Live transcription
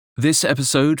This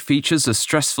episode features a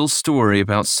stressful story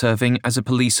about serving as a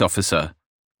police officer.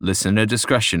 Listener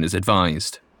discretion is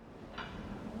advised.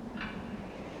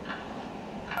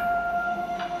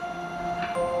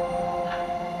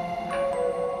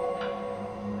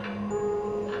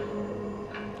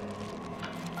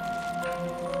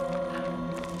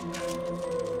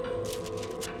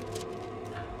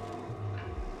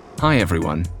 Hi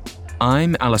everyone,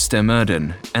 I'm Alastair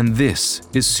Murden, and this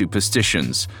is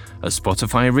Superstitions, a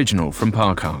Spotify original from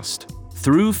Parcast.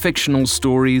 Through fictional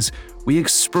stories, we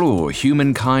explore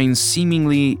humankind's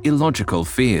seemingly illogical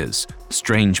fears,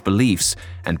 strange beliefs,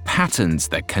 and patterns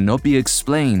that cannot be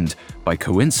explained by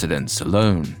coincidence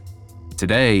alone.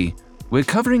 Today, we're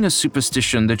covering a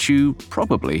superstition that you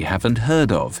probably haven't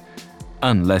heard of,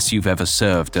 unless you've ever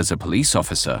served as a police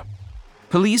officer.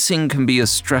 Policing can be a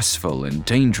stressful and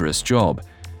dangerous job.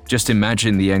 Just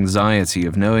imagine the anxiety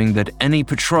of knowing that any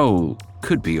patrol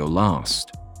could be your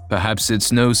last. Perhaps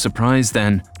it's no surprise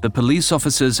then that police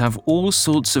officers have all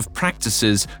sorts of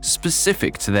practices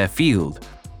specific to their field,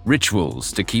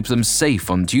 rituals to keep them safe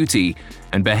on duty,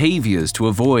 and behaviors to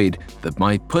avoid that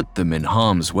might put them in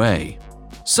harm's way.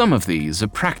 Some of these are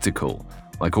practical,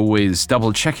 like always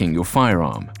double-checking your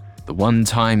firearm. The one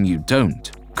time you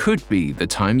don't could be the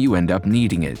time you end up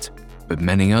needing it. But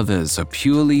many others are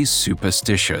purely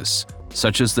superstitious,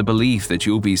 such as the belief that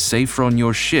you'll be safer on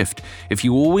your shift if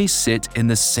you always sit in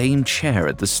the same chair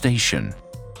at the station.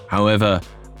 However,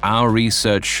 our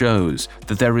research shows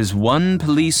that there is one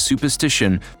police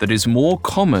superstition that is more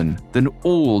common than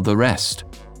all the rest.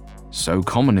 So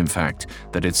common, in fact,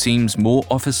 that it seems more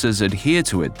officers adhere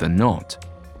to it than not.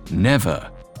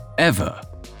 Never, ever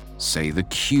say the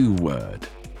Q word.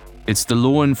 It's the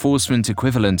law enforcement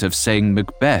equivalent of saying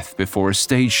Macbeth before a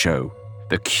stage show.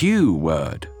 The Q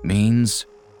word means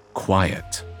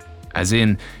quiet. As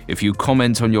in, if you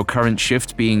comment on your current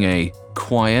shift being a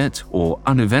quiet or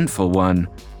uneventful one,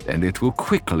 then it will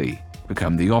quickly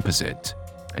become the opposite,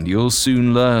 and you'll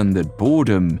soon learn that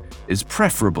boredom is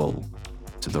preferable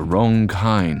to the wrong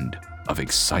kind of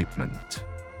excitement.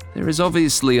 There is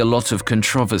obviously a lot of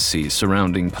controversy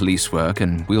surrounding police work,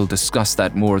 and we'll discuss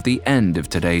that more at the end of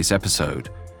today's episode.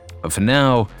 But for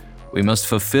now, we must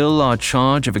fulfill our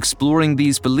charge of exploring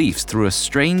these beliefs through a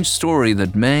strange story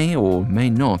that may or may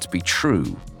not be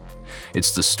true.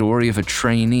 It's the story of a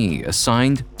trainee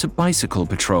assigned to bicycle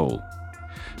patrol.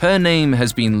 Her name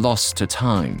has been lost to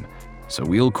time, so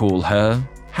we'll call her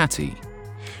Hattie.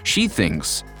 She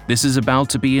thinks this is about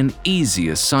to be an easy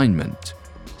assignment.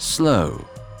 Slow,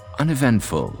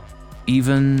 uneventful,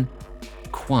 even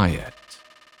quiet.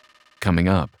 Coming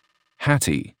up,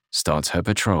 Hattie starts her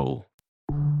patrol.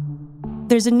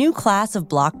 There's a new class of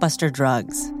blockbuster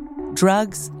drugs.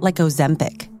 Drugs like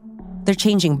Ozempic. They're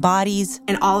changing bodies.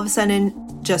 And all of a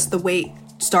sudden, just the weight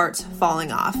starts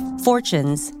falling off.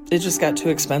 Fortunes. It just got too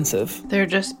expensive. They're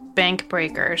just bank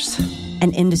breakers.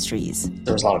 And industries.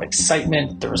 There was a lot of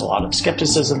excitement. There was a lot of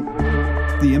skepticism.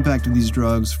 The impact of these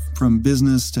drugs from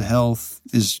business to health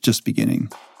is just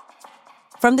beginning.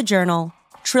 From the Journal,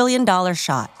 $1 Trillion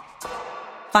Shot.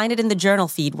 Find it in the Journal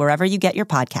feed wherever you get your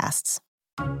podcasts.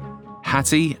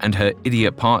 Hattie and her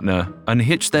idiot partner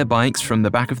unhitched their bikes from the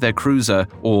back of their cruiser,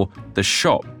 or the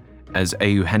shop, as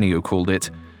Eugenio called it.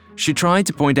 She tried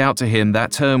to point out to him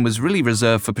that term was really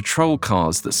reserved for patrol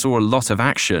cars that saw a lot of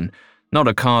action, not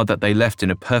a car that they left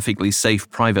in a perfectly safe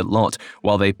private lot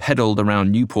while they pedaled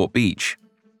around Newport Beach.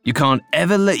 You can't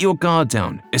ever let your guard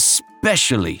down,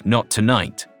 especially not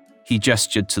tonight. He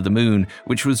gestured to the moon,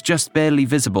 which was just barely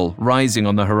visible, rising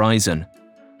on the horizon.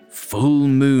 Full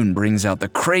moon brings out the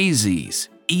crazies,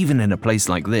 even in a place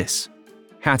like this.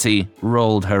 Hattie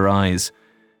rolled her eyes.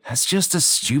 That's just a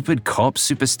stupid cop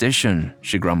superstition,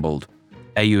 she grumbled.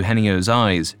 Eugenio's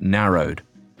eyes narrowed.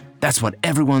 That's what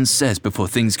everyone says before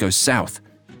things go south.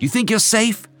 You think you're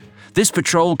safe? This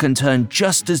patrol can turn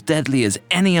just as deadly as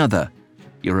any other.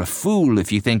 You're a fool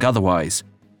if you think otherwise.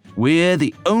 We're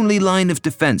the only line of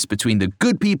defense between the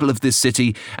good people of this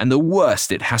city and the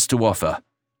worst it has to offer.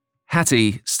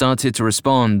 Hattie started to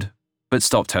respond, but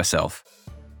stopped herself.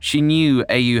 She knew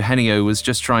Eugenio was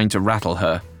just trying to rattle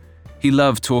her. He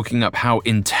loved talking up how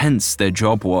intense their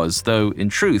job was, though, in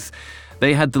truth,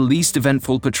 they had the least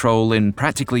eventful patrol in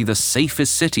practically the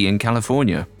safest city in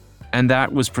California. And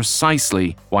that was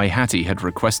precisely why Hattie had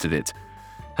requested it.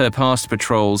 Her past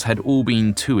patrols had all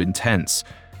been too intense.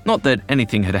 Not that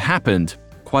anything had happened,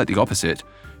 quite the opposite.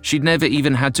 She'd never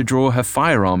even had to draw her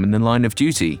firearm in the line of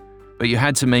duty. But you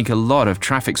had to make a lot of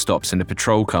traffic stops in a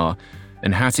patrol car,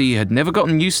 and Hattie had never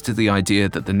gotten used to the idea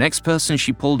that the next person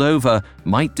she pulled over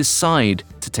might decide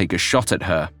to take a shot at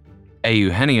her.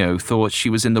 Eugenio thought she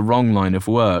was in the wrong line of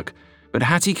work, but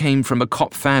Hattie came from a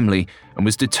cop family and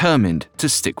was determined to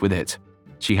stick with it.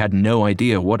 She had no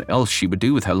idea what else she would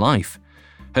do with her life.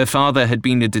 Her father had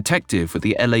been a detective with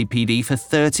the LAPD for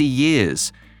 30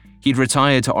 years. He'd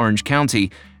retired to Orange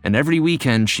County, and every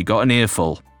weekend she got an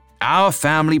earful. Our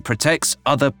family protects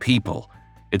other people.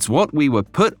 It's what we were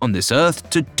put on this earth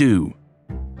to do.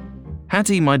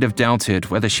 Hattie might have doubted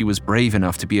whether she was brave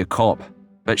enough to be a cop,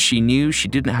 but she knew she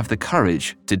didn't have the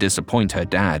courage to disappoint her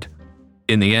dad.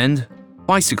 In the end,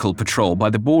 bicycle patrol by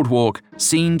the boardwalk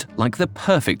seemed like the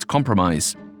perfect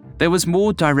compromise. There was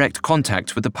more direct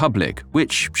contact with the public,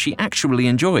 which she actually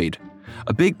enjoyed.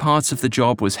 A big part of the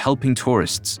job was helping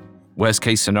tourists. Worst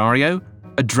case scenario,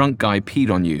 a drunk guy peed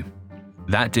on you.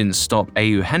 That didn't stop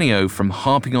Eugenio from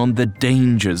harping on the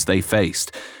dangers they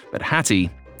faced, but Hattie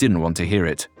didn't want to hear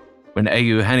it. When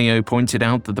Eugenio pointed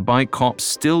out that the bike cops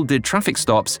still did traffic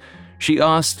stops, she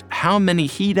asked how many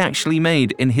he'd actually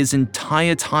made in his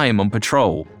entire time on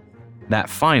patrol. That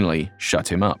finally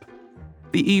shut him up.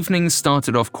 The evening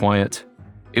started off quiet.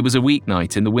 It was a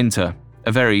weeknight in the winter,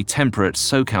 a very temperate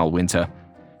SoCal winter.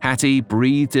 Hattie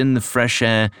breathed in the fresh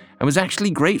air and was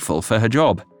actually grateful for her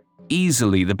job.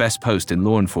 Easily the best post in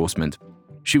law enforcement.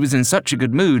 She was in such a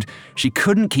good mood, she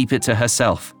couldn't keep it to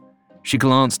herself. She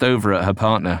glanced over at her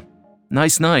partner.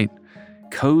 Nice night.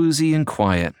 Cozy and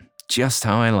quiet. Just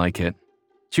how I like it.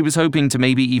 She was hoping to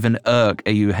maybe even irk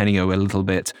Eugenio a little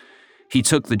bit. He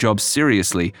took the job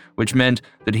seriously, which meant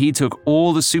that he took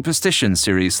all the superstitions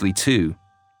seriously too.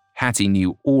 Hattie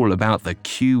knew all about the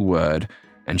Q word,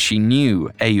 and she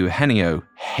knew Eugenio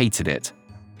hated it.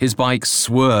 His bike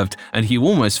swerved and he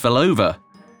almost fell over.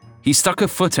 He stuck a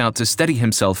foot out to steady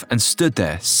himself and stood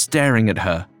there staring at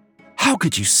her. "How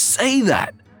could you say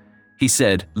that?" he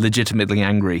said, legitimately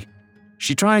angry.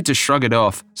 She tried to shrug it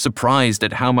off, surprised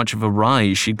at how much of a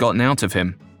rise she'd gotten out of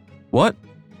him. "What?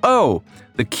 Oh,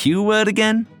 the Q word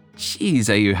again? Jeez,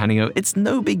 Eugenio, it's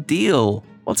no big deal.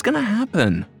 What's gonna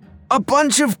happen?" "A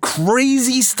bunch of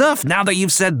crazy stuff now that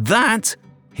you've said that,"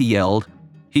 he yelled.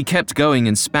 He kept going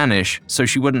in Spanish so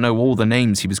she wouldn't know all the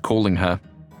names he was calling her.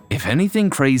 If anything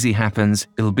crazy happens,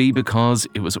 it'll be because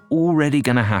it was already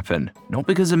gonna happen, not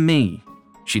because of me.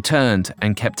 She turned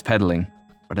and kept pedaling,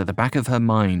 but at the back of her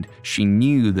mind, she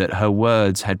knew that her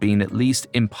words had been at least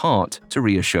in part to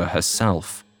reassure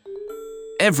herself.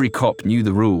 Every cop knew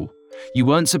the rule. You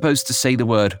weren't supposed to say the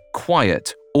word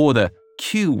quiet or the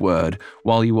Q word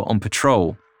while you were on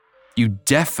patrol. You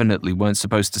definitely weren't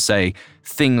supposed to say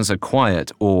things are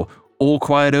quiet or all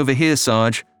quiet over here,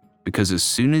 Sarge, because as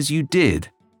soon as you did,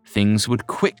 things would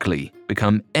quickly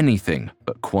become anything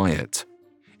but quiet.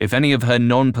 If any of her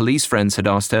non-police friends had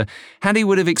asked her, Hattie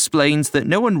would have explained that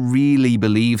no one really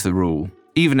believed the rule,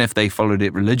 even if they followed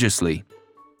it religiously.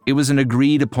 It was an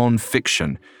agreed-upon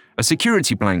fiction, a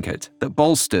security blanket that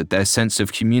bolstered their sense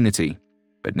of community.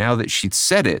 But now that she'd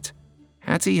said it,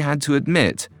 Hattie had to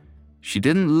admit she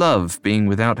didn't love being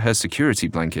without her security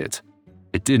blanket.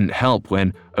 It didn't help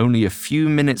when, only a few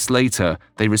minutes later,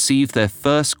 they received their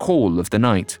first call of the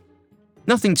night.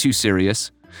 Nothing too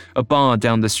serious. A bar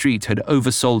down the street had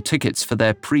oversold tickets for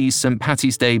their pre-St.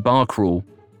 Patty's Day bar crawl.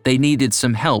 They needed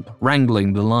some help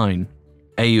wrangling the line.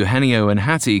 Eugenio and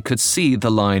Hattie could see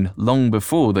the line long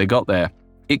before they got there.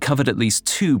 It covered at least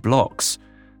 2 blocks.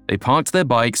 They parked their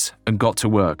bikes and got to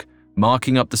work,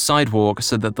 marking up the sidewalk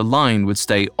so that the line would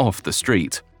stay off the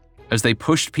street. As they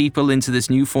pushed people into this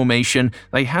new formation,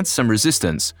 they had some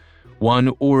resistance. One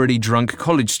already drunk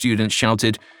college student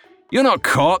shouted, "You're not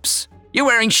cops! You're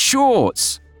wearing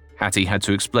shorts!" Hattie had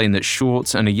to explain that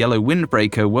shorts and a yellow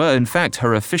windbreaker were in fact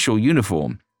her official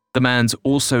uniform. The man's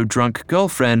also drunk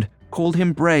girlfriend called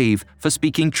him brave for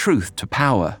speaking truth to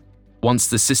power. Once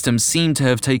the system seemed to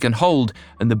have taken hold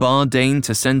and the bar deigned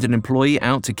to send an employee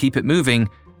out to keep it moving,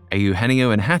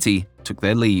 Eugenio and Hattie took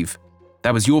their leave.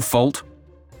 "That was your fault,"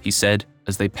 he said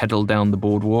as they pedaled down the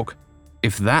boardwalk.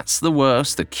 "If that's the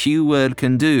worst the Q word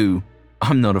can do,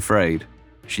 I'm not afraid,"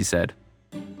 she said.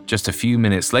 Just a few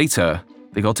minutes later,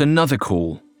 they got another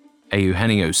call.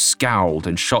 Eugenio scowled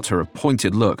and shot her a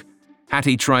pointed look.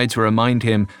 Hattie tried to remind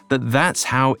him that that's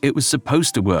how it was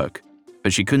supposed to work,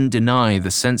 but she couldn't deny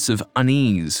the sense of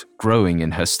unease growing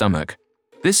in her stomach.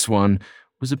 This one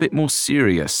was a bit more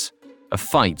serious. A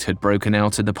fight had broken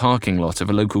out in the parking lot of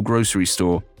a local grocery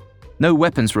store. No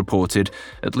weapons reported,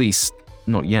 at least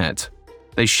not yet.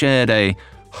 They shared a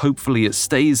 "hopefully it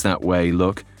stays that way"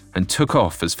 look and took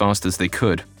off as fast as they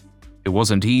could. It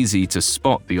wasn't easy to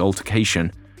spot the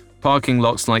altercation. Parking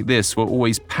lots like this were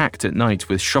always packed at night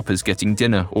with shoppers getting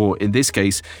dinner or, in this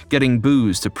case, getting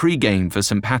booze to pre-game for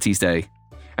St. Patty's Day.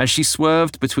 As she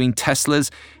swerved between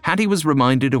Teslas, Hattie was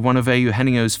reminded of one of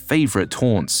Eugenio's favorite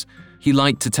taunts. He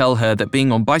liked to tell her that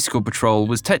being on bicycle patrol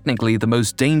was technically the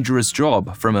most dangerous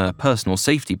job from a personal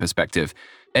safety perspective.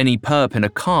 Any perp in a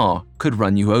car could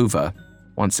run you over.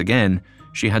 Once again,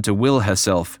 she had to will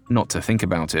herself not to think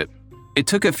about it. It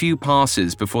took a few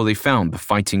passes before they found the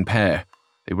fighting pair.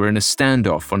 They were in a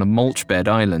standoff on a mulch bed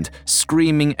island,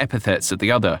 screaming epithets at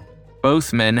the other.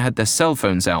 Both men had their cell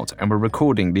phones out and were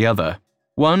recording the other.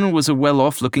 One was a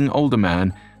well-off-looking older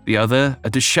man, the other a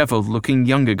disheveled-looking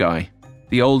younger guy.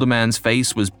 The older man's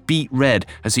face was beet red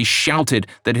as he shouted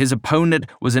that his opponent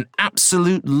was an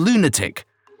absolute lunatic.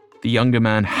 The younger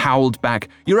man howled back,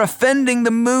 "You're offending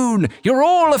the moon! You're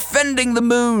all offending the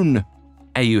moon!"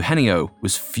 Eugenio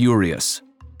was furious,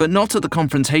 but not at the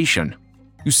confrontation.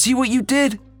 "You see what you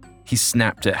did?" he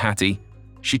snapped at Hattie.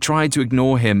 She tried to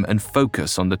ignore him and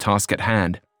focus on the task at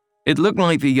hand. It looked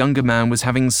like the younger man was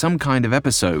having some kind of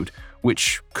episode,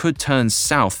 which could turn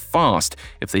south fast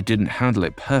if they didn't handle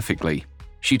it perfectly.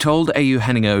 She told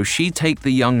Eugenio she'd take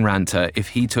the young ranter if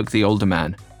he took the older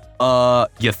man.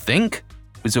 You think?"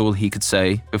 was all he could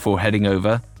say before heading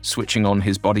over, switching on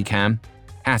his body cam.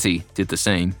 Hattie did the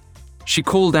same. She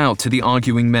called out to the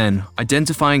arguing men,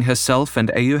 identifying herself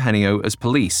and Eugenio as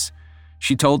police.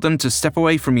 She told them to step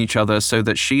away from each other so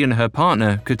that she and her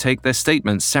partner could take their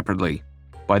statements separately.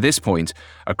 By this point,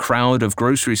 a crowd of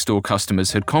grocery store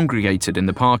customers had congregated in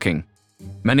the parking.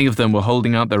 Many of them were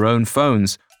holding out their own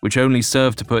phones, which only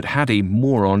served to put Hattie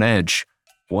more on edge.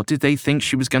 What did they think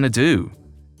she was going to do?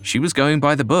 She was going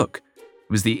by the book.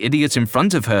 It was the idiot in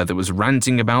front of her that was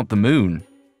ranting about the moon.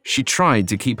 She tried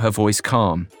to keep her voice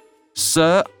calm.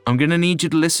 "Sir, I'm going to need you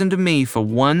to listen to me for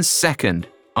 1 second.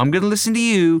 I'm going to listen to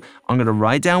you. I'm going to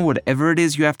write down whatever it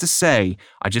is you have to say.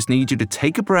 I just need you to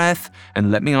take a breath and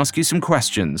let me ask you some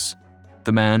questions."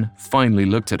 The man finally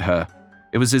looked at her.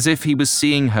 It was as if he was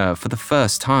seeing her for the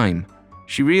first time.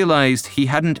 She realized he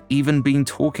hadn't even been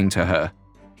talking to her.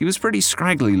 He was pretty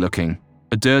scraggly looking,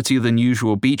 a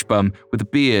dirtier-than-usual beach bum with a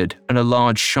beard and a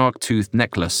large shark-toothed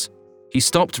necklace. He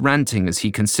stopped ranting as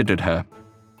he considered her.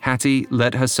 Hattie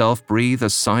let herself breathe a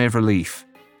sigh of relief.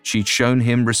 She'd shown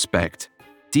him respect,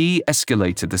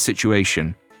 de-escalated the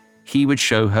situation. He would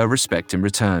show her respect in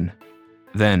return.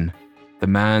 Then, the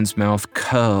man's mouth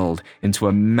curled into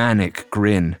a manic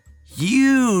grin.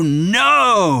 "You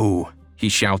know!" he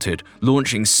shouted,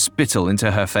 launching spittle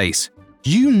into her face.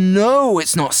 "You know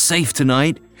it's not safe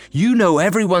tonight. You know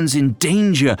everyone's in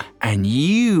danger, and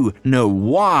you know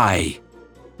why."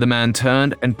 The man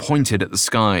turned and pointed at the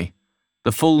sky.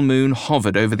 The full moon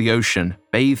hovered over the ocean,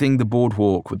 bathing the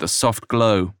boardwalk with a soft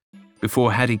glow.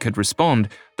 Before Hattie could respond,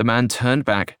 the man turned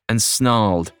back and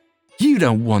snarled, "You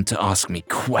don't want to ask me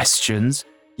questions.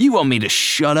 You want me to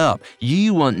shut up.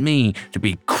 You want me to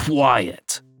be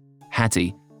quiet."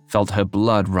 Hattie felt her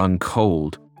blood run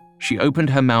cold. She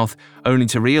opened her mouth only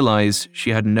to realize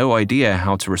she had no idea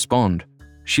how to respond.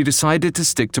 She decided to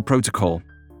stick to protocol.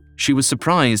 She was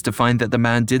surprised to find that the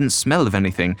man didn't smell of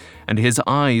anything and his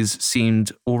eyes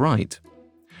seemed all right.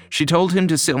 She told him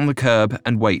to sit on the curb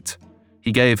and wait.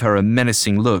 He gave her a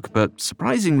menacing look, but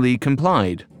surprisingly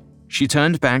complied. She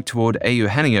turned back toward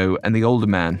Eugenio and the older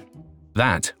man.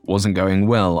 That wasn't going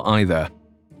well either.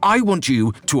 "I want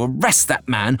you to arrest that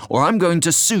man or I'm going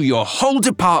to sue your whole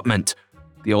department,"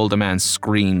 the older man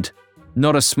screamed.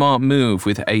 Not a smart move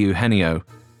with Eugenio.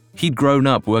 He'd grown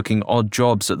up working odd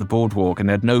jobs at the boardwalk and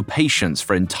had no patience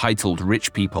for entitled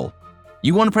rich people.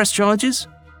 "You want to press charges?"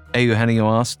 Eugenio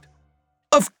asked.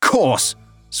 "Of course!"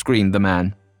 screamed the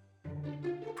man.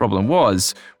 Problem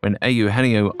was, when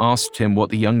Eugenio asked him what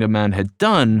the younger man had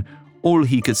done, all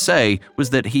he could say was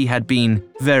that he had been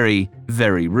very,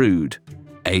 very rude.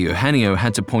 Eugenio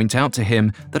had to point out to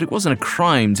him that it wasn't a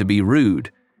crime to be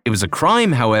rude. It was a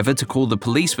crime, however, to call the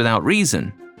police without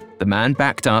reason. The man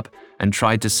backed up and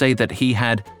tried to say that he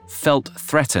had felt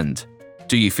threatened.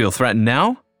 "Do you feel threatened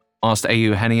now?" asked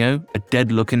Eugenio, a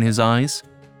dead look in his eyes.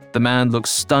 The man looked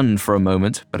stunned for a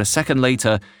moment, but a second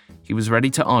later, he was ready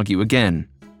to argue again.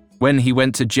 When he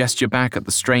went to gesture back at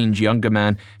the strange younger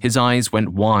man, his eyes went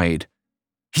wide.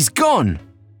 "He's gone!"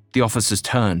 The officers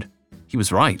turned. He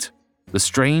was right. The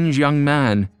strange young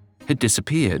man had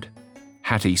disappeared.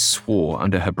 Hattie swore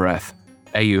under her breath.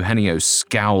 Eugenio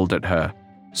scowled at her.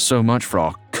 So much for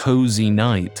our cozy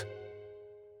night.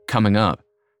 Coming up,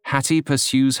 Hattie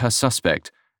pursues her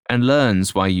suspect and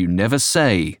learns why you never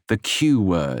say the Q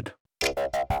word.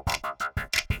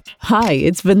 Hi,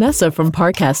 it's Vanessa from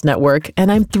Parcast Network,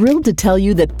 and I'm thrilled to tell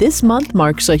you that this month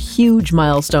marks a huge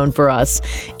milestone for us.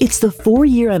 It's the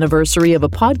 4-year anniversary of a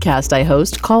podcast I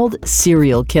host called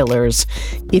Serial Killers.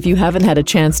 If you haven't had a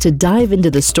chance to dive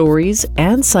into the stories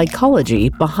and psychology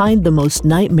behind the most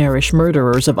nightmarish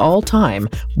murderers of all time,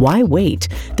 why wait?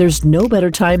 There's no better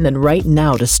time than right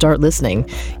now to start listening.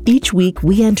 Each week,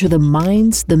 we enter the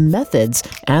minds, the methods,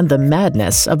 and the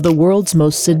madness of the world's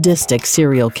most sadistic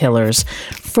serial killers.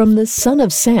 From the son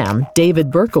of Sam,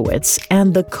 David Berkowitz,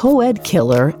 and the co-ed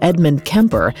killer, Edmund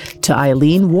Kemper, to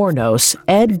Eileen Wuornos,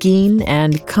 Ed Gein,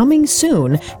 and coming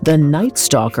soon, the Night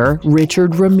Stalker,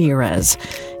 Richard Ramirez.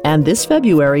 And this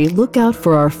February, look out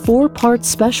for our 4-part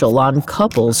special on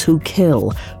couples who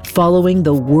kill, following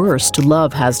the worst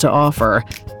love has to offer.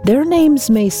 Their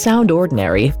names may sound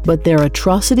ordinary, but their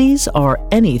atrocities are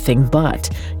anything but.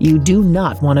 You do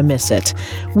not want to miss it.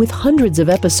 With hundreds of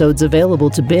episodes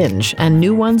available to binge and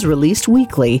new ones released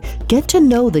weekly, get to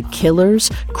know the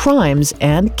killers, crimes,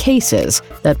 and cases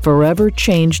that forever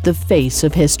changed the face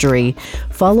of history.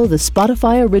 Follow the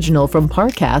Spotify original from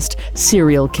Parcast,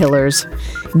 Serial Killers.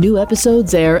 New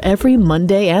episodes air every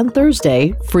Monday and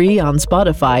Thursday, free on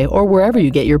Spotify or wherever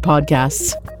you get your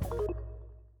podcasts.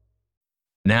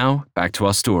 Now, back to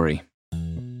our story.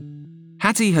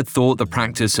 Hattie had thought the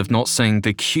practice of not saying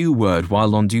the Q word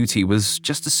while on duty was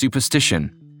just a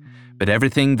superstition. But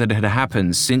everything that had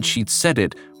happened since she'd said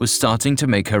it was starting to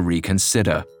make her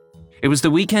reconsider. It was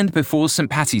the weekend before St.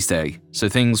 Patty's Day, so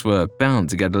things were bound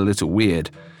to get a little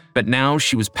weird. But now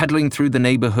she was pedaling through the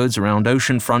neighborhoods around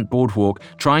Oceanfront Boardwalk,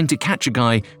 trying to catch a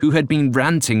guy who had been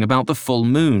ranting about the full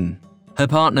moon. Her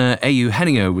partner,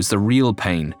 Eugenio, was the real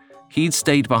pain. He'd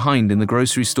stayed behind in the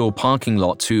grocery store parking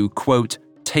lot to, quote,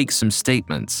 take some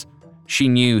statements. She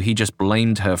knew he just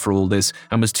blamed her for all this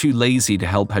and was too lazy to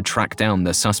help her track down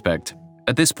the suspect.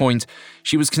 At this point,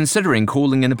 she was considering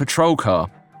calling in a patrol car.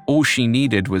 All she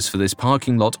needed was for this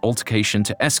parking lot altercation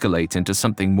to escalate into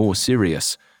something more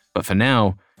serious. But for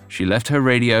now, she left her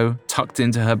radio tucked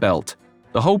into her belt.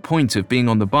 The whole point of being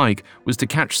on the bike was to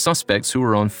catch suspects who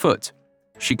were on foot.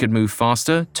 She could move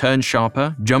faster, turn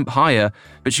sharper, jump higher,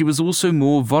 but she was also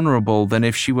more vulnerable than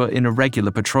if she were in a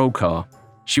regular patrol car.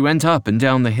 She went up and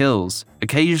down the hills,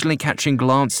 occasionally catching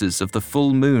glances of the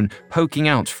full moon poking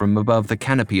out from above the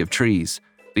canopy of trees.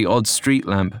 The odd street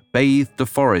lamp bathed the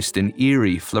forest in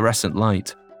eerie fluorescent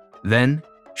light. Then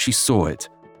she saw it.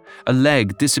 A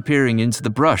leg disappearing into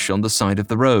the brush on the side of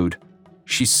the road.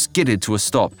 She skidded to a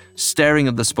stop, staring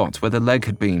at the spot where the leg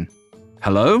had been.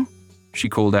 "Hello?" she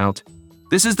called out.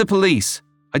 "This is the police.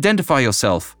 Identify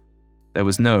yourself." There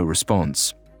was no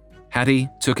response. Hattie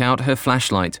took out her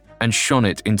flashlight and shone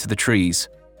it into the trees.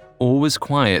 All was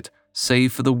quiet,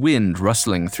 save for the wind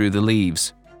rustling through the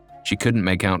leaves. She couldn't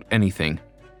make out anything.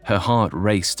 Her heart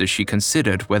raced as she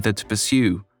considered whether to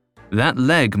pursue. That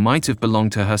leg might have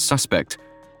belonged to her suspect,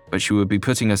 but she would be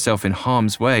putting herself in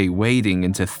harm's way wading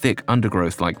into thick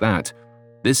undergrowth like that.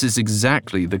 This is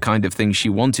exactly the kind of thing she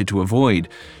wanted to avoid.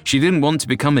 She didn't want to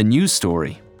become a news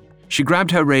story. She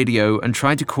grabbed her radio and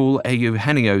tried to call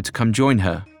Eugenio to come join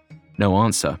her. No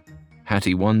answer.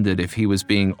 Hattie wondered if he was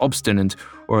being obstinate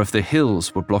or if the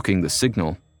hills were blocking the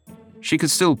signal. She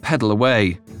could still pedal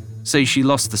away. Say she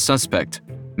lost the suspect.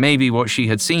 Maybe what she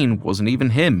had seen wasn't even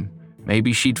him.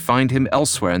 Maybe she'd find him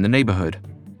elsewhere in the neighborhood.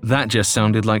 That just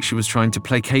sounded like she was trying to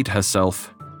placate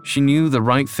herself. She knew the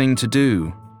right thing to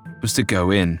do was to go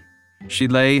in. She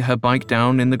lay her bike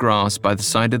down in the grass by the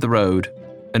side of the road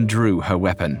and drew her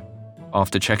weapon.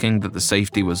 After checking that the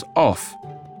safety was off,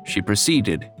 she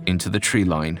proceeded into the tree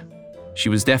line. She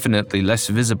was definitely less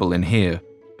visible in here,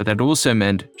 but that also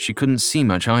meant she couldn't see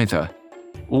much either.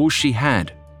 All she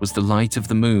had was the light of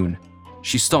the moon.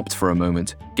 She stopped for a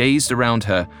moment, gazed around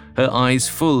her, her eyes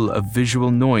full of visual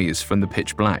noise from the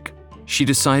pitch black. She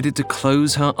decided to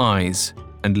close her eyes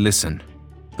and listen.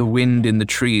 The wind in the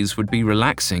trees would be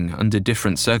relaxing under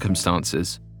different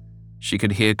circumstances. She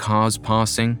could hear cars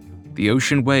passing, the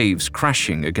ocean waves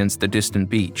crashing against the distant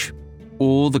beach.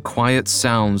 All the quiet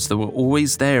sounds that were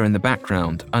always there in the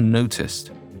background unnoticed,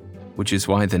 which is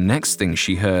why the next thing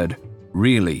she heard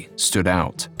really stood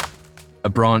out. A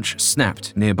branch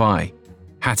snapped nearby.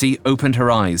 Hattie opened her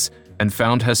eyes and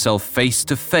found herself face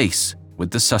to face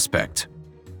with the suspect.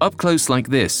 Up close like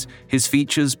this, his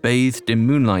features bathed in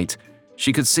moonlight,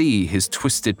 she could see his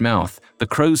twisted mouth, the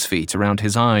crow's feet around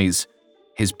his eyes,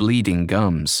 his bleeding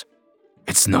gums.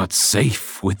 "It's not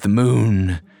safe with the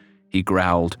moon," he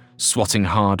growled, swatting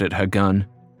hard at her gun.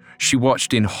 She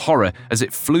watched in horror as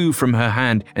it flew from her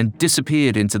hand and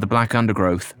disappeared into the black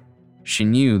undergrowth. She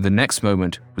knew the next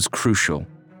moment was crucial.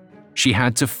 She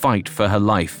had to fight for her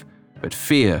life, but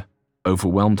fear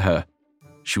overwhelmed her.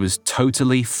 She was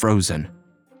totally frozen.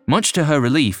 Much to her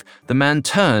relief, the man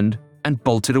turned and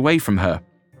bolted away from her.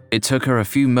 It took her a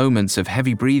few moments of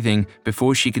heavy breathing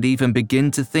before she could even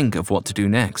begin to think of what to do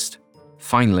next.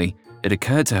 Finally, it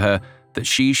occurred to her that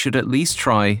she should at least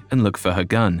try and look for her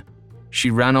gun. She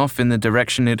ran off in the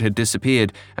direction it had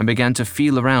disappeared and began to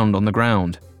feel around on the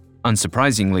ground.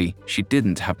 Unsurprisingly, she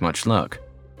didn't have much luck.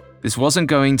 This wasn't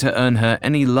going to earn her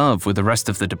any love with the rest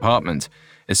of the department,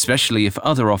 especially if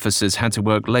other officers had to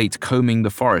work late combing the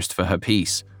forest for her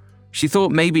peace. She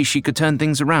thought maybe she could turn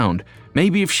things around.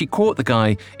 Maybe if she caught the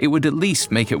guy, it would at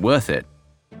least make it worth it.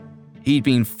 He'd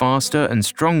been faster and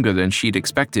stronger than she'd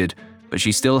expected, but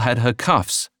she still had her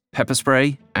cuffs, pepper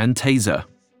spray, and taser.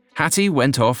 Hattie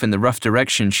went off in the rough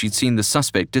direction she'd seen the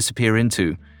suspect disappear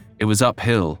into. It was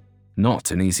uphill,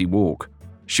 not an easy walk.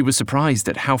 She was surprised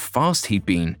at how fast he'd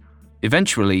been.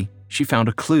 Eventually, she found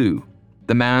a clue.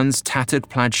 The man's tattered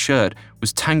plaid shirt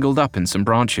was tangled up in some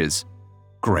branches.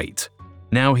 Great.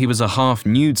 Now he was a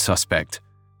half-nude suspect.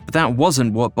 But that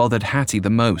wasn't what bothered Hattie the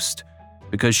most,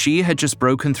 because she had just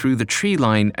broken through the tree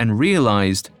line and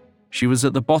realized she was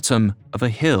at the bottom of a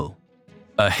hill.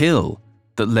 A hill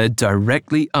that led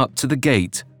directly up to the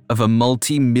gate of a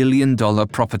multi-million-dollar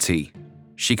property.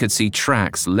 She could see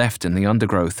tracks left in the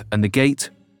undergrowth, and the gate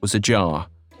was ajar.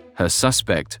 Her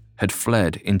suspect had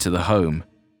fled into the home.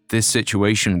 This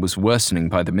situation was worsening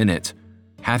by the minute.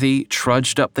 Hattie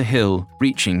trudged up the hill,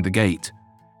 reaching the gate.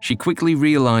 She quickly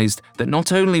realized that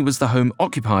not only was the home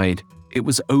occupied, it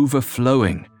was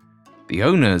overflowing. The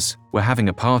owners were having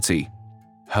a party.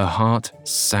 Her heart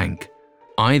sank.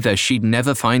 Either she'd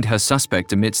never find her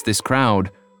suspect amidst this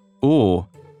crowd, or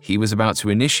he was about to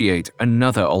initiate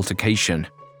another altercation.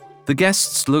 The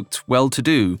guests looked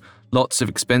well-to-do, lots of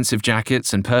expensive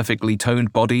jackets and perfectly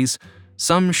toned bodies.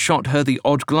 Some shot her the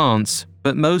odd glance,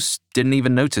 but most didn't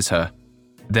even notice her.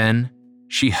 Then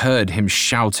she heard him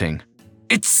shouting,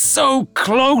 "It's so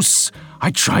close!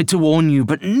 I tried to warn you,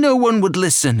 but no one would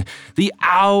listen. The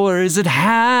hour is at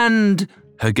hand!"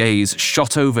 Her gaze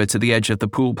shot over to the edge of the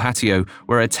pool patio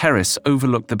where a terrace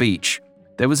overlooked the beach.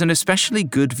 There was an especially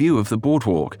good view of the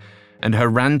boardwalk, and her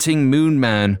ranting moon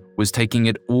man was taking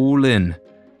it all in.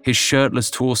 His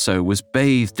shirtless torso was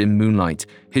bathed in moonlight,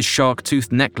 his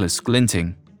shark-toothed necklace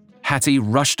glinting. Hattie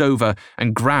rushed over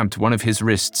and grabbed one of his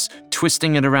wrists,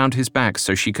 twisting it around his back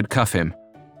so she could cuff him.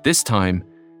 This time,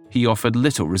 he offered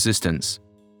little resistance.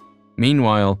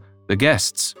 Meanwhile, the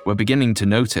guests were beginning to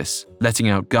notice, letting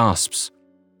out gasps.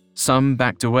 Some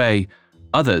backed away,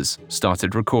 others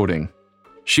started recording.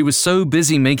 She was so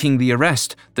busy making the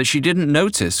arrest that she didn't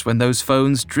notice when those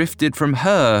phones drifted from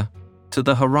her to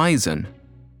the horizon.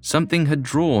 Something had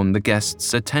drawn the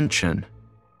guests' attention.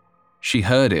 She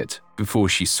heard it before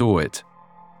she saw it.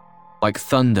 Like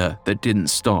thunder that didn't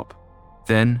stop.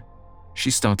 Then, she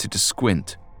started to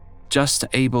squint, just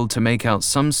able to make out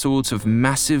some sort of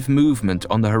massive movement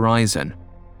on the horizon.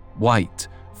 White,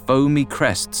 foamy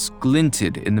crests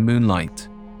glinted in the moonlight.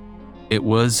 It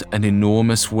was an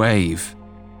enormous wave,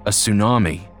 a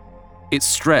tsunami. It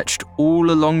stretched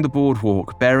all along the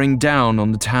boardwalk, bearing down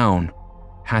on the town.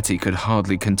 Hattie could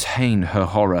hardly contain her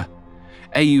horror.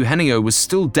 Eugenio was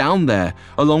still down there,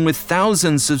 along with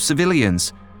thousands of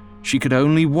civilians. She could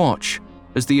only watch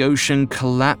as the ocean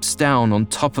collapsed down on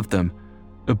top of them,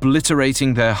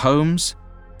 obliterating their homes,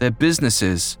 their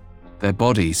businesses, their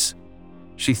bodies.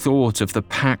 She thought of the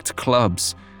packed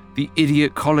clubs, the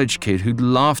idiot college kid who'd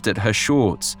laughed at her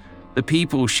shorts, the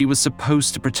people she was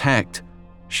supposed to protect.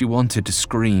 She wanted to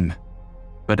scream.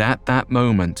 But at that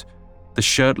moment, the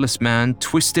shirtless man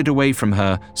twisted away from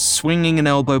her, swinging an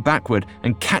elbow backward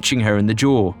and catching her in the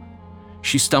jaw.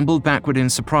 She stumbled backward in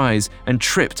surprise and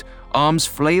tripped, arms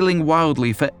flailing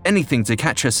wildly for anything to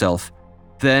catch herself.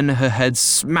 Then her head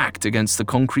smacked against the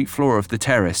concrete floor of the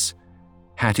terrace.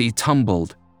 Hattie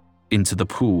tumbled into the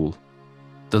pool.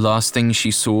 The last thing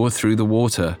she saw through the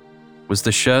water was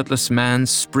the shirtless man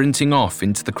sprinting off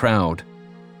into the crowd.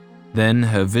 Then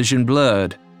her vision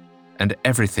blurred, and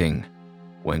everything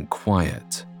went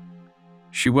quiet.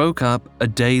 She woke up a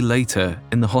day later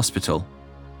in the hospital.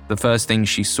 The first thing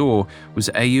she saw was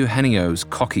Eugenio's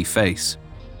cocky face.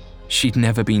 She'd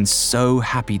never been so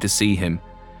happy to see him.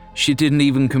 She didn't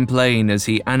even complain as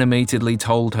he animatedly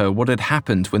told her what had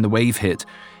happened when the wave hit,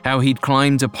 how he'd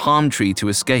climbed a palm tree to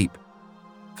escape.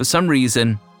 For some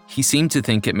reason, he seemed to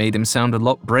think it made him sound a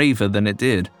lot braver than it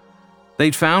did.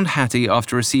 They'd found Hattie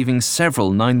after receiving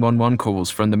several 911 calls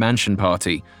from the mansion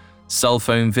party. Cell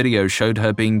phone video showed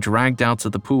her being dragged out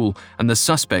of the pool and the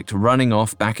suspect running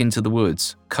off back into the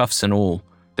woods, cuffs and all.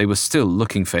 They were still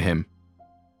looking for him.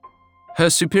 Her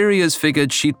superiors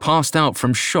figured she'd passed out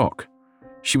from shock,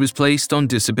 She was placed on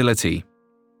disability.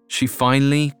 She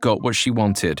finally got what she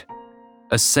wanted: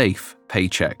 a safe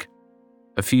paycheck.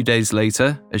 A few days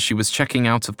later, as she was checking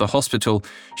out of the hospital,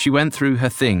 she went through her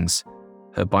things.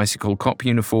 Her bicycle cop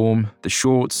uniform, the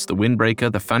shorts, the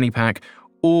windbreaker, the fanny pack,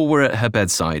 all were at her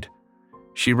bedside.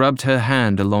 She rubbed her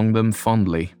hand along them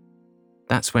fondly.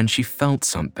 That's when she felt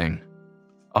something.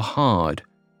 A hard,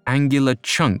 angular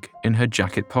chunk in her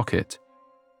jacket pocket.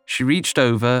 She reached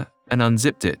over and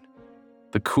unzipped it.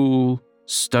 The cool,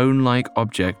 stone-like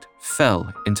object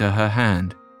fell into her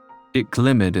hand. It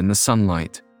glimmered in the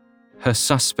sunlight. Her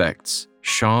suspect's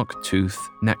shark tooth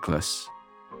necklace.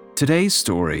 Today's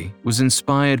story was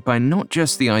inspired by not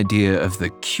just the idea of the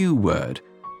Q word,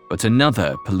 but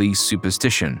another police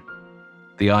superstition.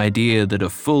 The idea that a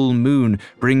full moon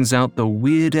brings out the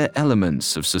weirder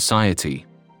elements of society.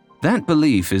 That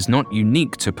belief is not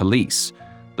unique to police.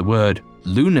 The word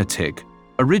lunatic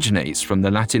originates from the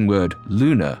Latin word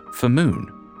luna for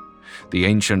moon. The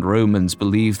ancient Romans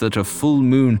believed that a full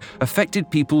moon affected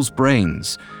people's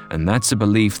brains, and that's a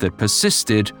belief that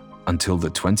persisted until the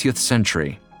 20th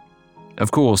century. Of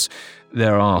course,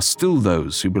 there are still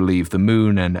those who believe the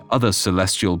moon and other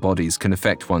celestial bodies can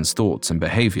affect one's thoughts and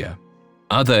behavior.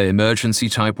 Other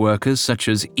emergency-type workers, such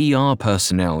as ER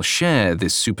personnel, share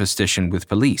this superstition with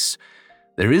police.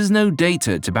 There is no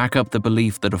data to back up the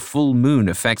belief that a full moon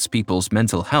affects people's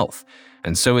mental health,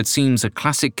 and so it seems a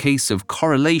classic case of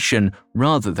correlation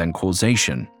rather than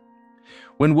causation.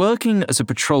 When working as a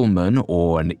patrolman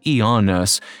or an ER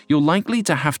nurse, you're likely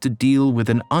to have to deal with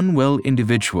an unwell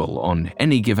individual on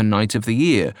any given night of the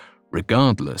year,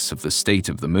 regardless of the state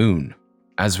of the moon.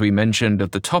 As we mentioned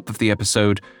at the top of the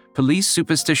episode, police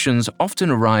superstitions often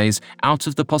arise out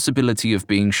of the possibility of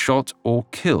being shot or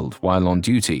killed while on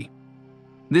duty.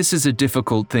 This is a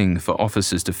difficult thing for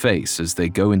officers to face as they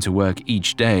go into work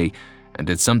each day, and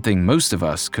it's something most of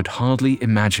us could hardly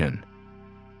imagine.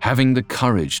 Having the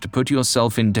courage to put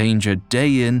yourself in danger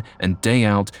day in and day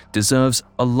out deserves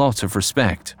a lot of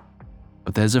respect.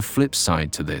 But there's a flip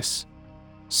side to this.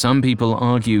 Some people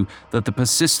argue that the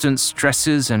persistent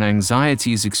stresses and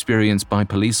anxieties experienced by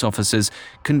police officers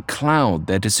can cloud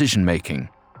their decision-making,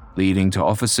 leading to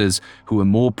officers who are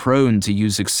more prone to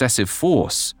use excessive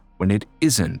force when it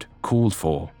isn't called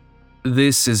for.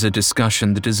 This is a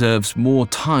discussion that deserves more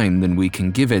time than we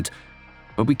can give it,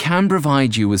 but we can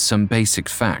provide you with some basic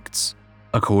facts.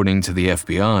 According to the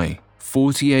FBI,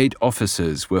 48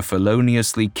 officers were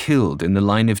feloniously killed in the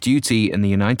line of duty in the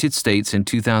United States in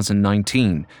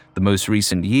 2019, the most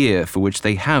recent year for which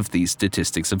they have these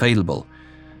statistics available.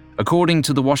 According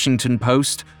to the Washington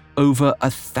Post, over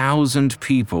 1,000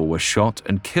 people were shot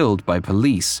and killed by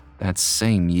police that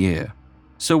same year.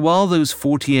 So while those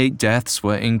 48 deaths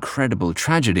were incredible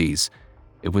tragedies,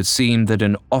 it would seem that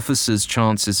an officer's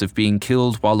chances of being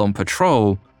killed while on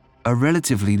patrol are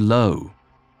relatively low.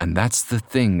 And that's the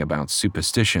thing about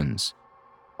superstitions.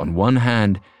 On one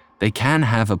hand, they can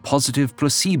have a positive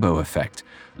placebo effect,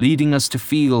 leading us to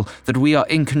feel that we are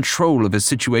in control of a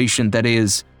situation that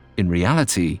is, in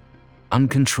reality,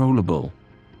 uncontrollable.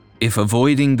 If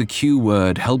avoiding the Q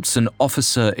word helps an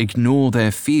officer ignore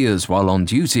their fears while on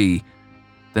duty,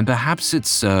 then perhaps it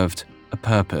served a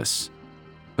purpose.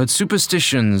 But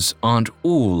superstitions aren't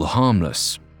all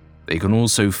harmless. They can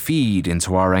also feed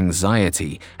into our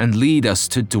anxiety and lead us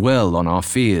to dwell on our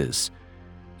fears.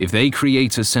 If they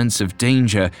create a sense of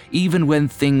danger even when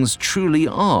things truly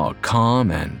are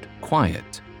calm and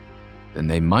quiet, then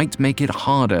they might make it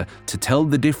harder to tell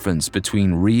the difference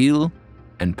between real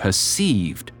and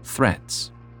perceived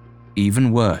threats.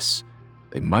 Even worse,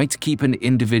 they might keep an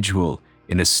individual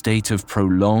in a state of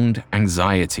prolonged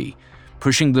anxiety,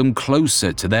 pushing them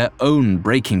closer to their own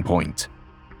breaking point,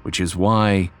 which is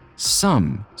why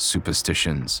some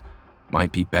superstitions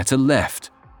might be better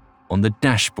left on the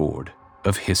dashboard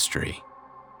of history.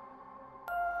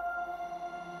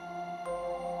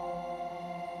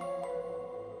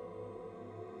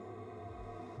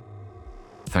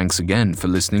 Thanks again for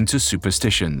listening to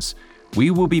Superstitions.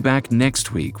 We will be back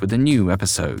next week with a new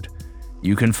episode.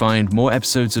 You can find more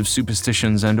episodes of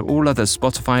Superstitions and all other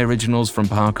Spotify originals from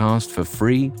Parcast for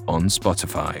free on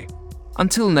Spotify.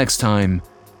 Until next time,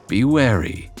 be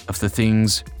wary of the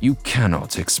things you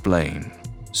cannot explain.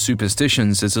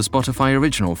 Superstitions is a Spotify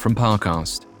original from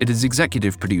Parcast. It is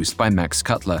executive produced by Max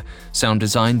Cutler, sound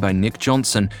designed by Nick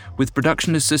Johnson, with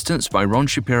production assistance by Ron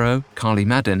Shapiro, Carly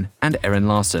Madden, and Erin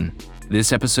Larson.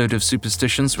 This episode of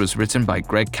Superstitions was written by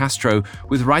Greg Castro,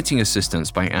 with writing assistance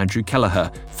by Andrew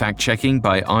Kelleher, fact-checking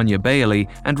by Anya Bailey,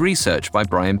 and research by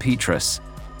Brian Petrus.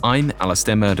 I'm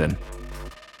Alastair Murden.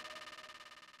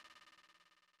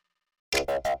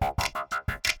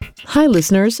 Hi,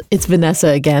 listeners. It's Vanessa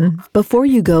again. Before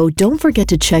you go, don't forget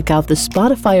to check out the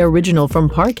Spotify original from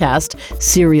Parcast,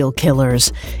 Serial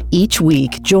Killers. Each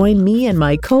week, join me and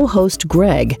my co-host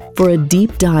Greg for a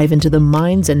deep dive into the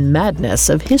minds and madness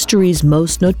of history's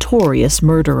most notorious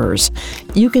murderers.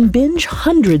 You can binge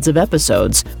hundreds of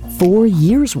episodes, 4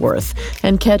 years worth,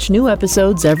 and catch new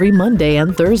episodes every Monday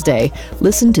and Thursday.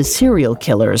 Listen to Serial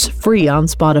Killers free on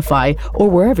Spotify or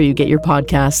wherever you get your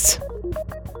podcasts.